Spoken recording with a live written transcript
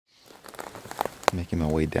Making my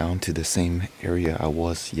way down to the same area I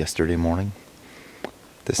was yesterday morning.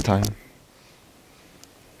 This time,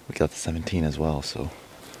 we got the 17 as well, so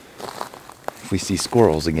if we see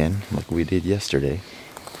squirrels again, like we did yesterday,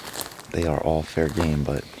 they are all fair game.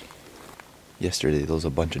 But yesterday there was a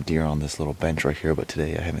bunch of deer on this little bench right here, but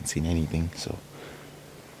today I haven't seen anything, so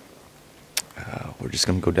we're just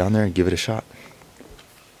gonna go down there and give it a shot.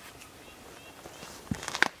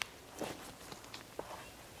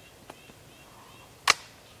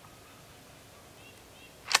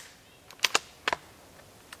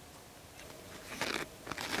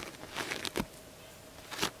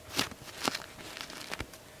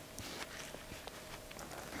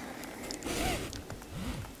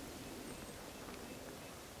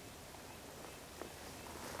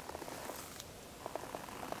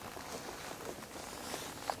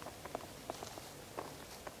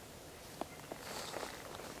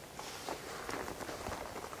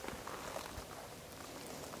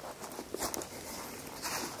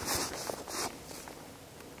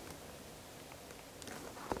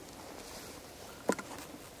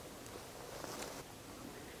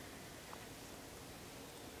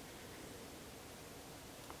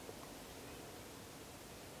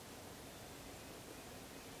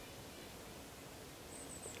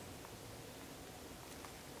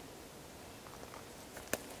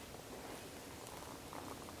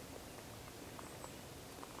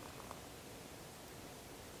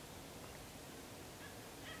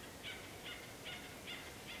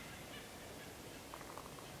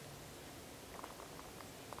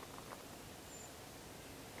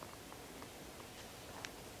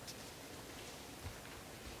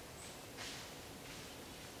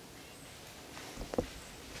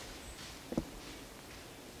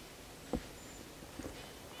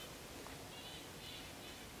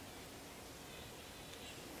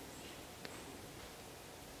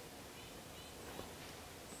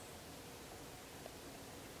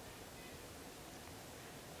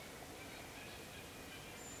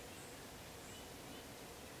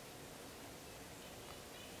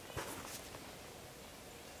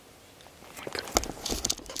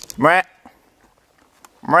 Meh.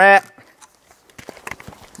 Meh.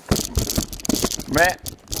 Meh.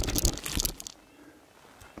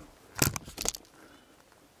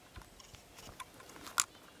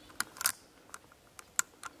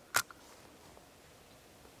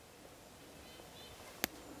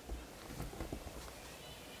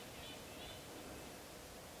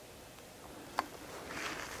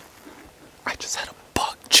 I just had a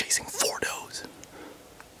bug chasing 4 does.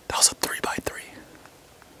 That was a 3x3.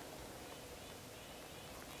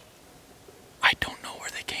 I don't know where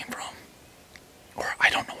they came from. Or I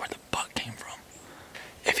don't know where the bug came from.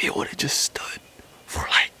 If it would have just stood for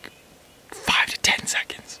like 5 to 10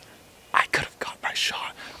 seconds, I could have got my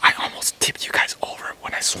shot. I almost tipped you guys over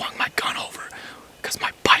when I swung my gun over because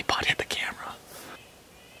my bipod hit the camera.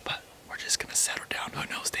 But we're just gonna settle down.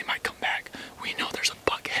 Who knows, they might come back. We know there's a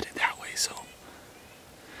bug headed that way, so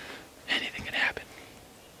anything can happen.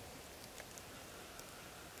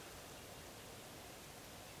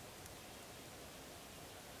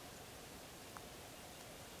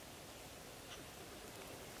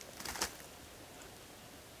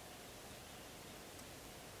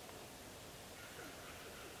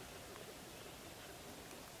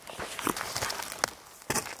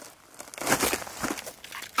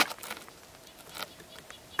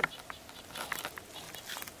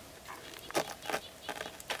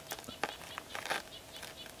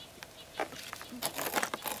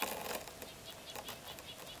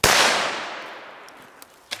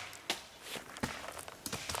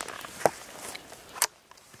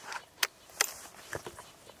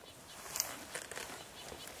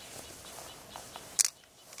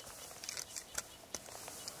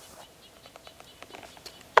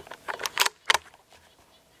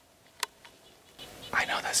 I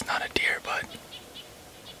know that's not a deer, but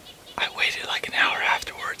I waited like an hour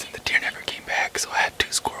afterwards and the deer never came back, so I had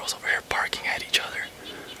 2 squirrels over here barking at each other.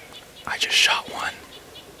 I just shot one.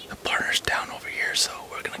 The partner's down over here, so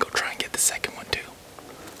we're gonna go try and get the second one too.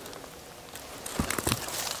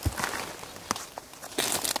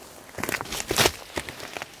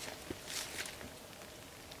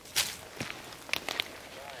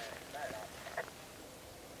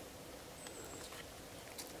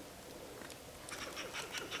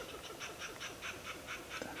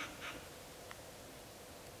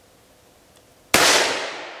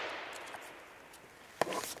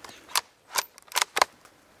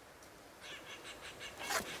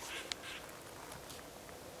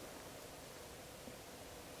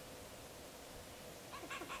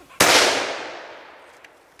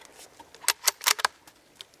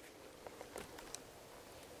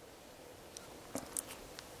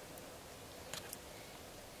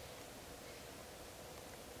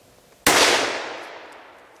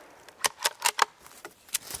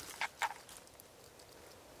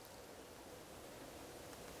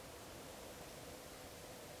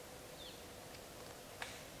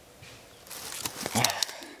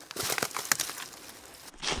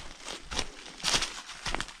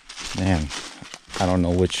 And I don't know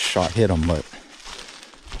which shot hit him, but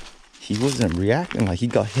he wasn't reacting like he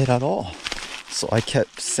got hit at all. So I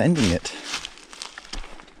kept sending it.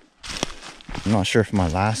 I'm not sure if my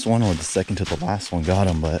last one or the second to the last one got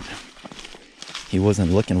him, but he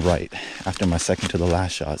wasn't looking right after my second to the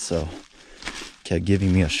last shot. So kept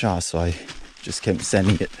giving me a shot, so I just kept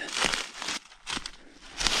sending it.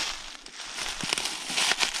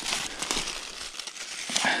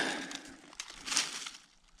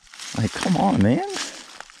 Like, come on, man.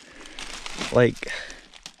 Like,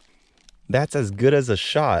 that's as good as a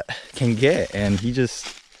shot can get, and he just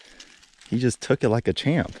took it like a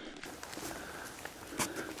champ.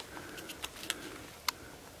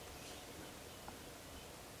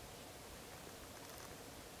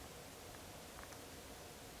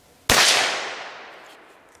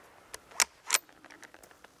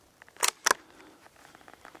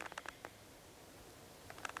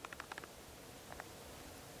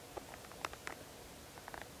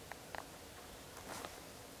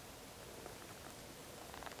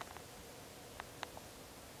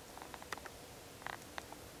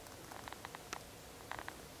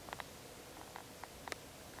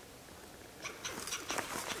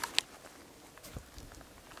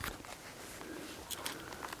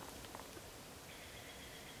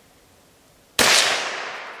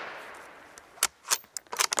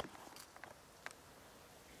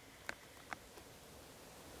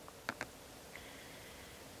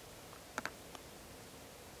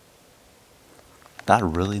 That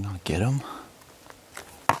really not get him?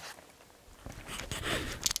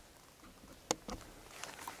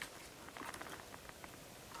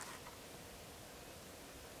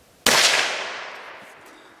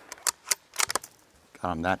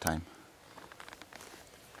 Got him that time.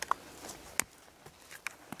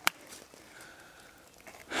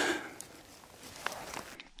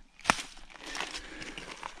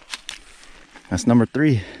 That's number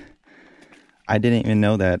 3. I didn't even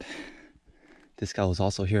know that this guy was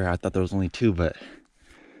also here. I thought there was only 2, but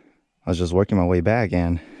I was just working my way back,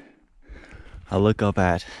 and I look up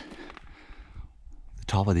at the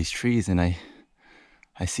top of these trees, and I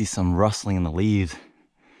see some rustling in the leaves,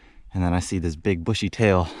 and then I see this big bushy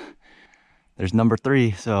tail. There's number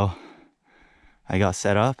 3, so I got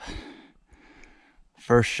set up.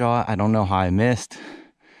 First shot, I don't know how I missed.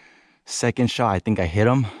 Second shot, I think I hit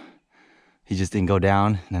him. He just didn't go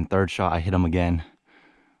down. And then third shot, I hit him again,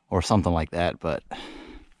 or something like that. But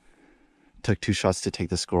took 2 shots to take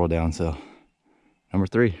the squirrel down. So number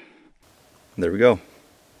 3. There we go.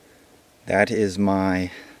 That is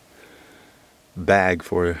my bag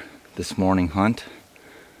for this morning hunt.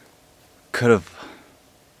 Could have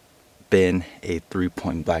been a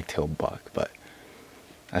 3-point blacktail buck, but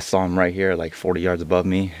I saw him right here like 40 yards above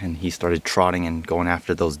me, and he started trotting and going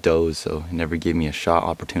after those does, so it never gave me a shot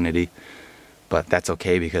opportunity. But that's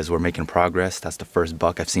okay, because we're making progress. That's the first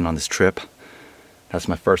buck I've seen on this trip. That's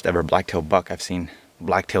my first ever blacktail buck I've seen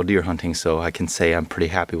blacktail deer hunting, so I can say I'm pretty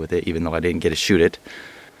happy with it, even though I didn't get to shoot it.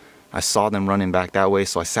 I saw them running back that way,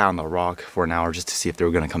 so I sat on the rock for an hour just to see if they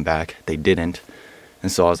were gonna come back. They didn't.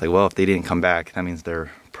 And so I was like, well, if they didn't come back, that means they're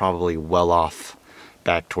probably well off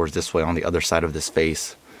back towards this way on the other side of this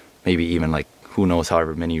face. Maybe even like, who knows,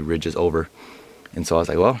 however many ridges over. And so I was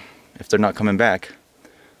like, well, if they're not coming back,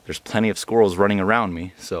 there's plenty of squirrels running around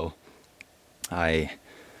me. So I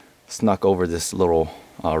snuck over this little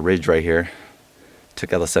ridge right here,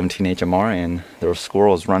 took out a 17 HMR, and there were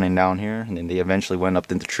squirrels running down here, and then they eventually went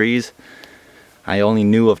up into trees. I only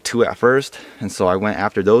knew of 2 at first, and so I went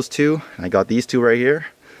after those 2, and I got these 2 right here.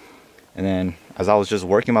 And then as I was just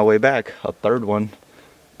working my way back, a third one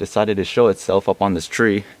decided to show itself up on this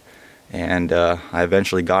tree, and I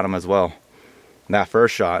eventually got him as well. That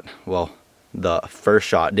first shot, well, the first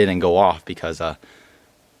shot didn't go off because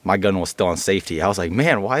my gun was still on safety. I was like,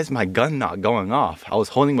 man, why is my gun not going off? I was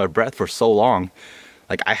holding my breath for so long.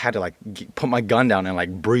 Like, I had to like put my gun down and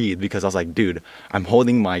like breathe, because I was like, dude, I'm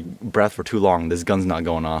holding my breath for too long. This gun's not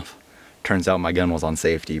going off. Turns out my gun was on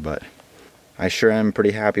safety, but I sure am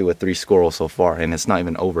pretty happy with 3 squirrels so far, and it's not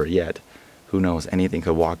even over yet. Who knows, anything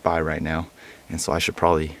could walk by right now. And so I should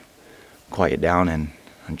probably quiet down and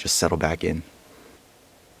just settle back in.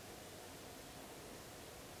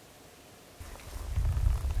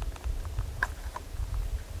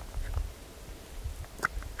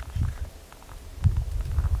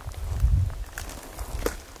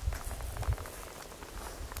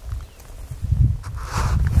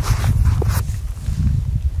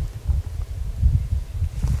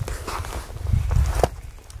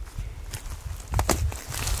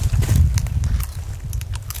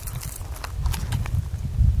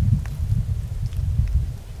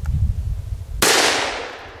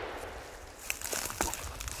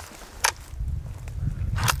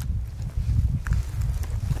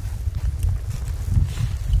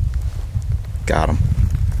 Got him.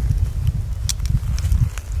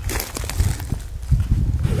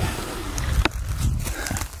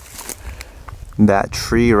 That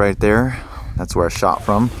tree right there, that's where I shot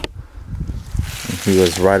from. And he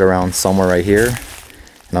was right around somewhere right here.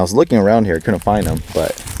 And I was looking around here, couldn't find him,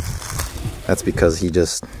 but that's because he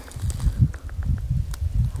just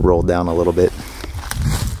rolled down a little bit.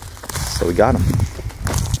 So we got him.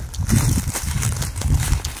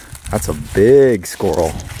 That's a big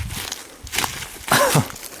squirrel.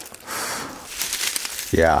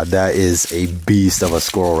 Yeah, that is a beast of a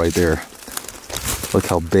squirrel right there. Look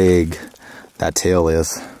how big that tail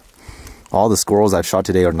is. All the squirrels I've shot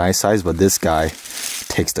today are nice size, but this guy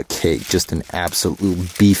takes the cake. Just an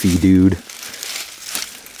absolute beefy dude.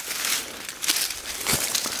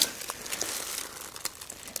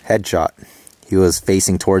 Headshot. He was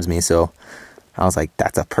facing towards me, so I was like,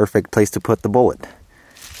 that's a perfect place to put the bullet.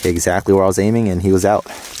 Exactly where I was aiming, and he was out.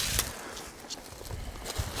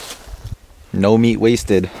 No meat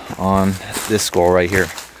wasted on this squirrel right here.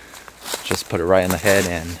 Just put it right in the head,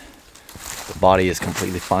 and the body is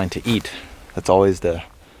completely fine to eat. That's always the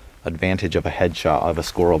advantage of a headshot of a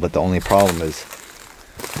squirrel, but the only problem is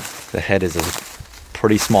the head is a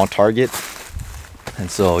pretty small target,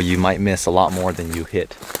 and so you might miss a lot more than you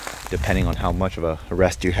hit, depending on how much of a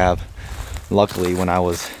rest you have. Luckily, when I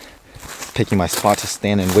was picking my spot to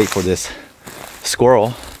stand and wait for this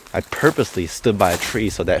squirrel, I purposely stood by a tree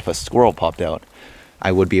so that if a squirrel popped out,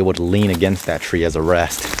 I would be able to lean against that tree as a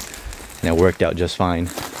rest, and it worked out just fine.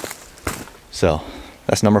 So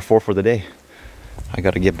that's number 4 for the day. I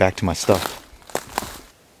gotta get back to my stuff.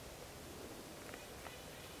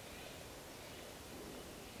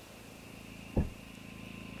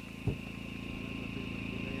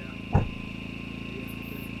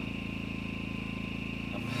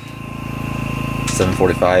 It's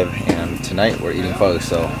 7:45, and tonight we're eating pho.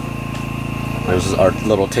 So there's our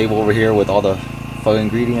little table over here with all the pho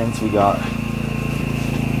ingredients. We got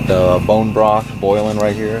the bone broth boiling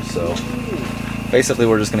right here. So basically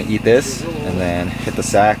we're just gonna eat this and then hit the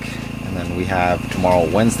sack, and then we have tomorrow,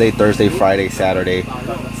 Wednesday, Thursday, Friday, Saturday,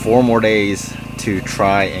 4 more days to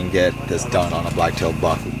try and get this done on a black-tailed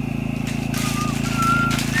buck.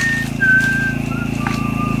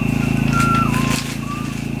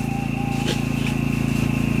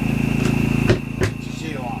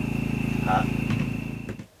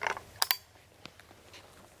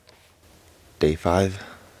 Day 5,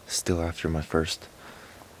 still after my first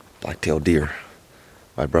black-tailed deer.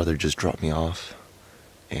 My brother just dropped me off,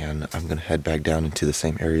 and I'm gonna head back down into the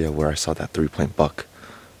same area where I saw that 3-point buck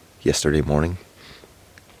yesterday morning.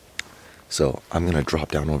 So I'm gonna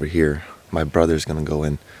drop down over here. My brother's gonna go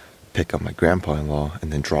and pick up my grandpa-in-law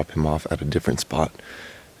and then drop him off at a different spot.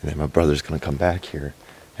 And then my brother's gonna come back here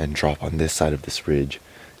and drop on this side of this ridge.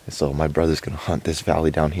 And so my brother's gonna hunt this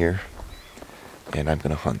valley down here, and I'm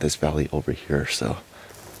gonna hunt this valley over here. So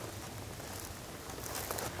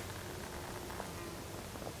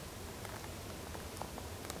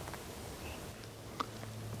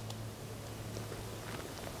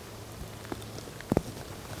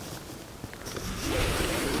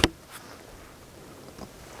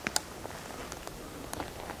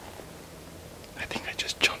I think I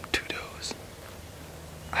just jumped 2 does.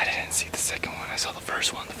 I didn't see the second one. I saw the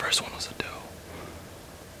first one. The first one was a doe.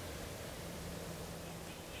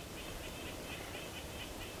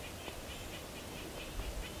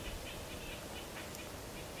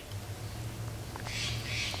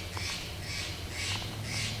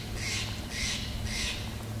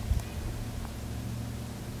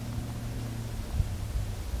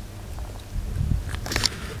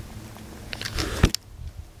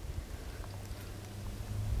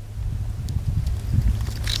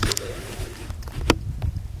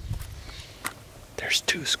 There's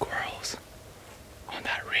 2 squirrels on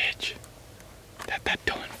that ridge that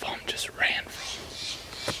doe and fawn just ran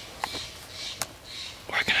from.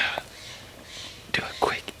 We're gonna do a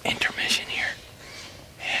quick intermission here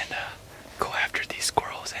and go after these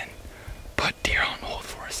squirrels and put deer on hold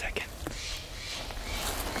for a second.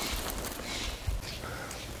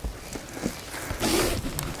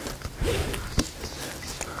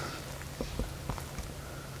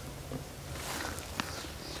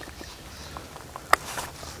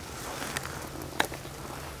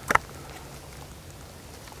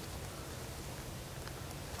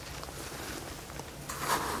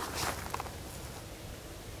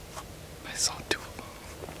 I saw 2 of them.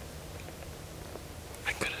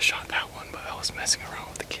 I could have shot that one, but I was messing around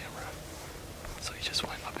with the camera. So he just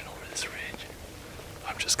went up and over this ridge.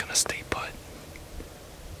 I'm just gonna stay put.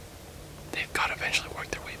 They've got to eventually work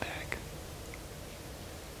their way back.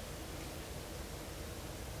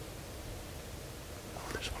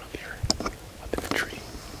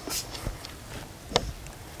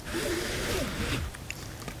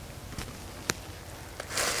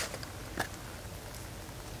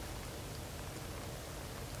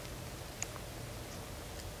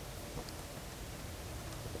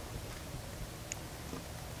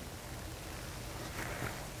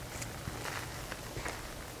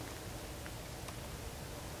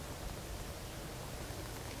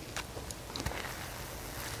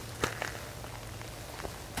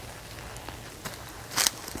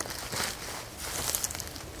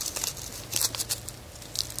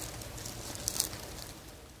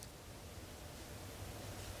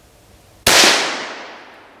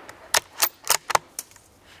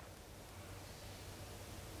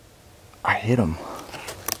 hit him.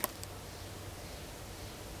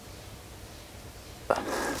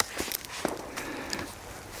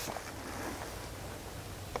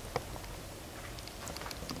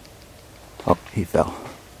 Oh, he fell.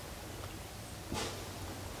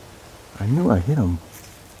 I knew I hit him.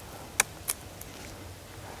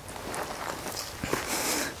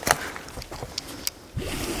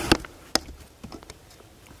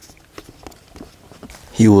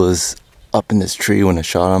 He was up in this tree when I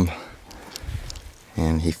shot him,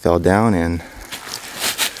 and he fell down and...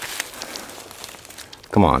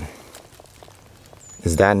 Come on.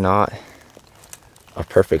 Is that not a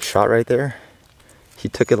perfect shot right there? He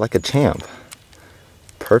took it like a champ.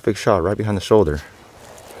 Perfect shot right behind the shoulder.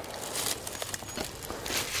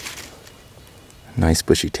 Nice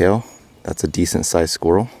bushy tail. That's a decent sized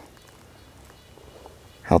squirrel.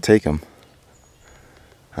 I'll take him.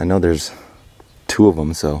 I know there's 2 of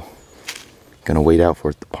them, so I'm gonna wait out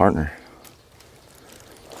for the partner.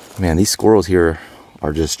 Man, these squirrels here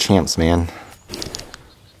are just champs, man.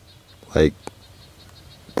 Like,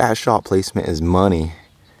 that shot placement is money,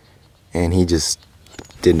 and he just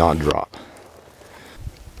did not drop.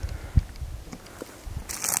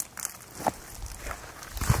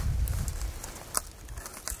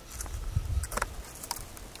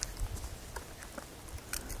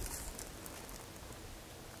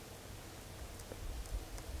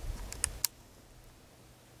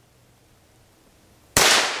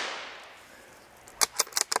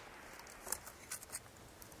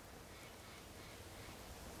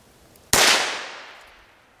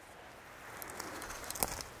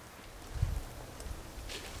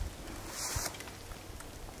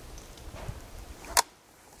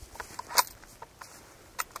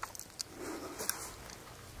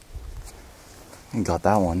 Got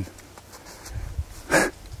that one.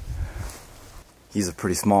 He's a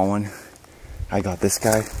pretty small one. I got this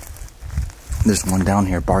guy. There's one down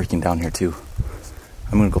here, barking down here too.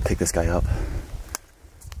 I'm gonna go pick this guy up.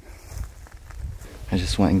 I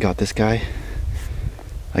just went and got this guy.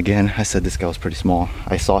 Again, I said this guy was pretty small.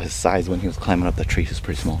 I saw his size when he was climbing up the tree. He was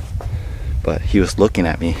pretty small. But he was looking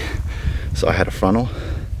at me. So I had a frontal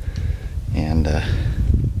and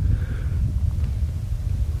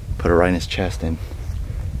put it right in his chest and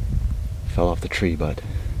fell off the tree. But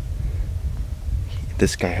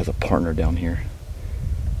this guy has a partner down here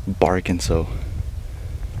barking, so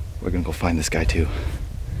we're gonna go find this guy too.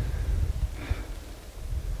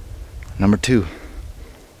 Number 2,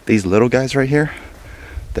 these little guys right here,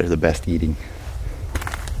 they're the best eating.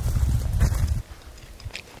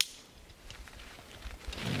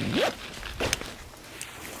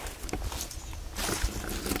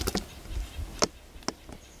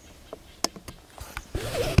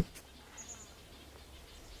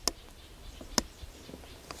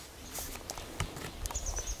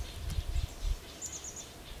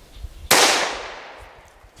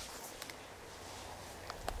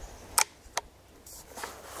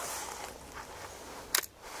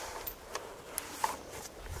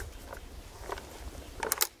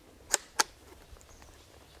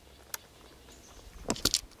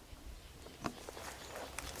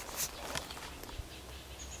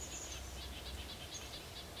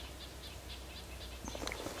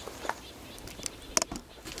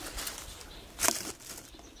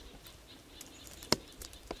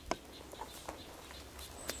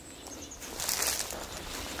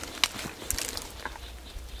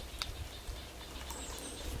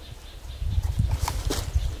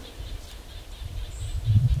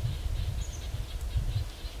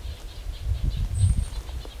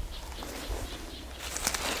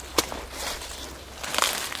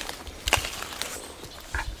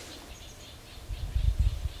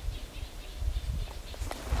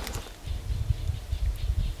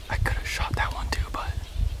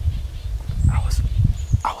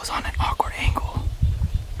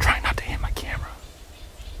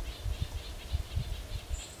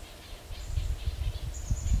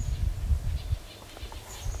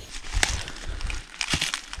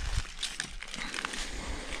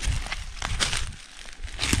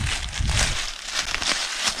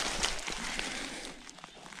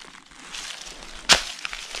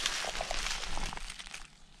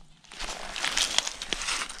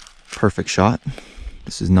 Perfect shot.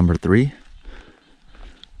 This is number 3.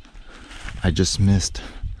 I just missed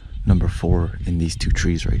number 4 in these 2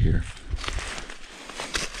 trees right here.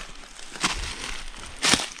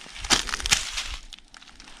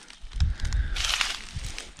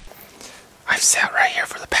 I've sat right here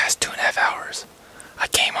for the past 2.5 hours. I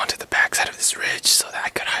came onto the backside of this ridge so that I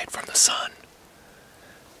could hide from the sun.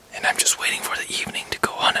 And I'm just waiting for the evening to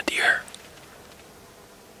go hunt a deer.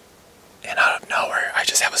 And out of nowhere, I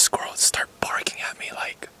just have a squirrel start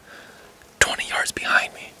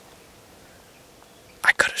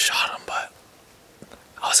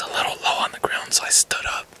down, so I stood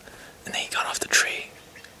up, and then he got off the tree.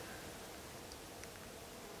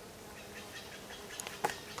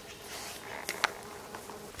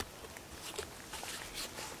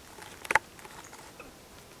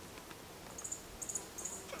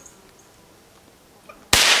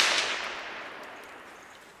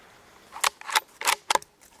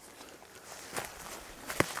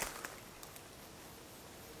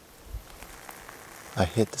 I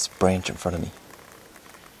hit this branch in front of me.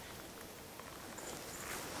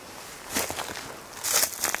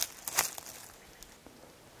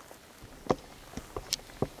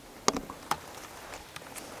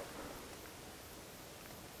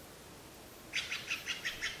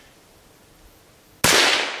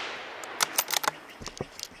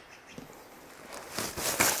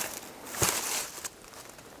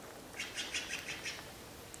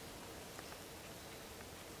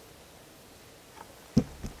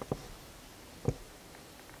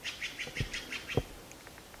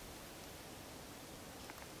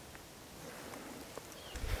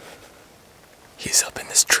 He's up in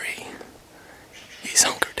this tree. He's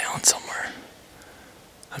hunkered down somewhere.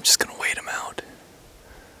 I'm just gonna wait him out.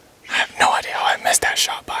 I have no idea how I missed that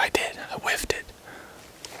shot, but I did. I whiffed it.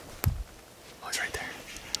 Oh, he's right there.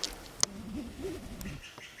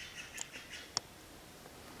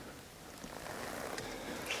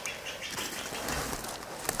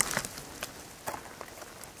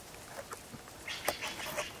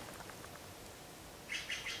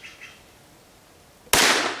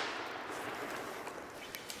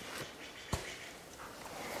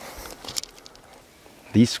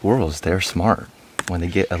 These squirrels, they're smart. When they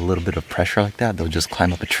get a little bit of pressure like that, they'll just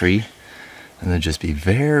climb up a tree and they'll just be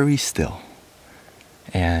very still.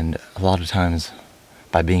 And a lot of times,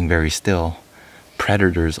 by being very still,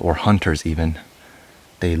 predators or hunters even,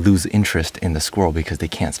 they lose interest in the squirrel because they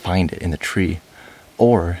can't find it in the tree.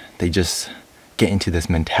 Or they just get into this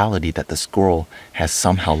mentality that the squirrel has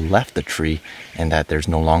somehow left the tree and that there's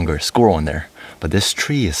no longer a squirrel in there. But this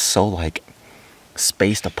tree is so like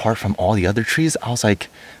spaced apart from all the other trees. I was like,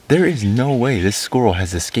 there is no way this squirrel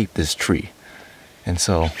has escaped this tree. And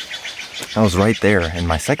so I was right there, and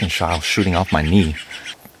my second shot I was shooting off my knee,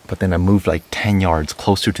 but then I moved like 10 yards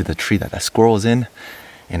closer to the tree that that squirrel was in,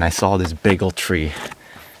 and I saw this big old tree.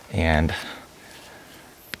 And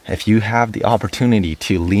if you have the opportunity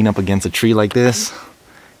to lean up against a tree like this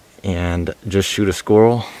and just shoot a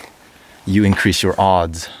squirrel, you increase your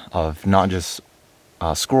odds of not just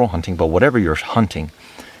squirrel hunting, but whatever you're hunting.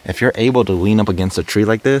 If you're able to lean up against a tree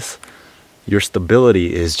like this, your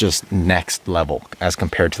stability is just next level as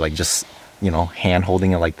compared to like just, you know, hand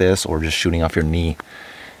holding it like this or just shooting off your knee.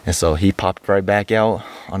 And so he popped right back out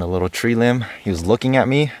on a little tree limb. He was looking at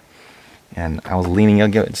me, and I was leaning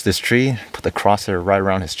against this tree, put the crosshair right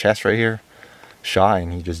around his chest right here, shot,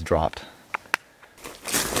 and he just dropped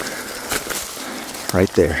right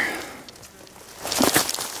there.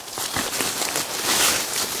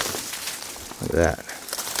 Look at that.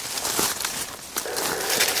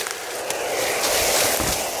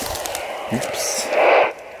 Oops.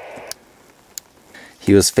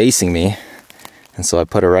 He was facing me, and so I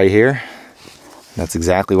put it right here. That's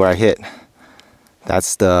exactly where I hit.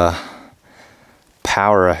 That's the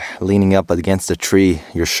power of leaning up against a tree.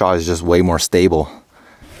 Your shot is just way more stable.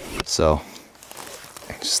 So,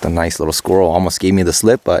 just a nice little squirrel. Almost gave me the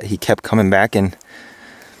slip, but he kept coming back and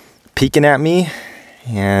peeking at me,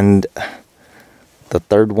 and the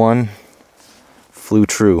third one flew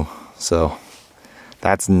true. So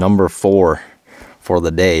that's number 4 for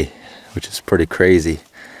the day, which is pretty crazy.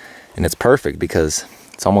 And it's perfect because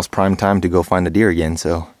it's almost prime time to go find a deer again.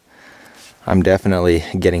 So I'm definitely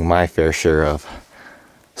getting my fair share of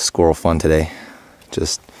squirrel fun today.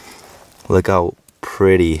 Just look how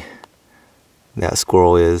pretty that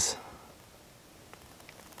squirrel is.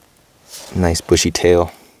 Nice bushy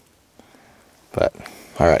tail. But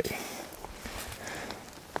all right.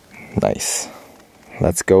 Nice.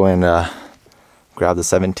 Let's go and grab the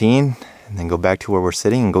 17 and then go back to where we're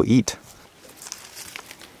sitting and go eat.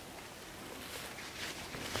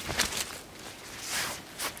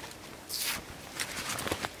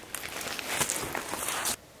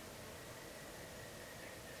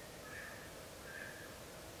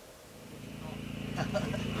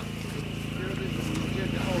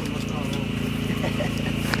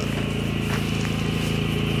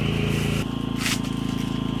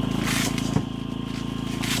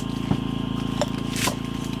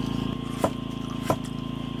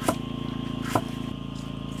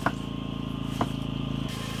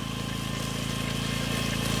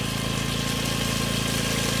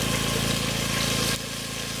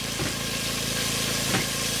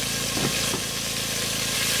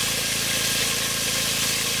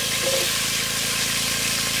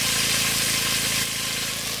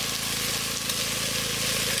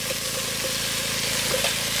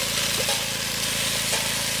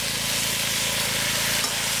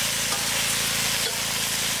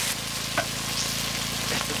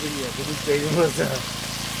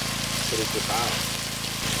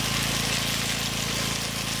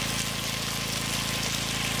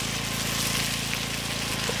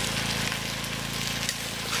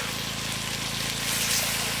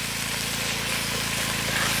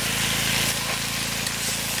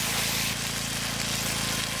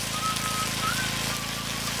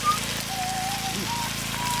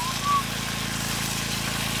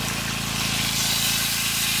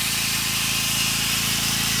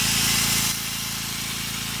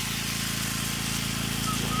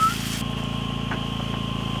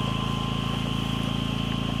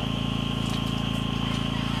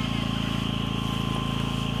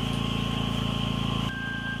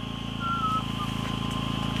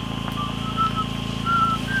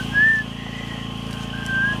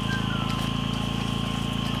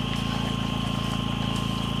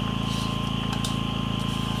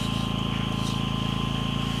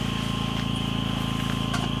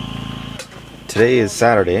 Today is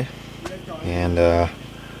Saturday, and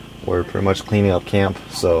we're pretty much cleaning up camp,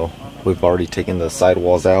 so we've already taken the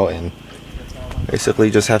sidewalls out and basically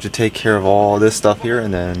just have to take care of all this stuff here,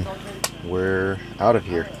 and then we're out of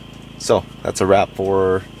here. So that's a wrap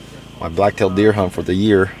for my black-tailed deer hunt for the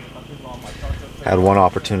year. Had one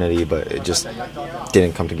opportunity, but it just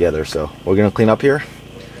didn't come together, so we're gonna clean up here,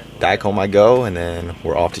 back home I go, and then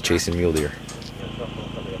we're off to chasing mule deer.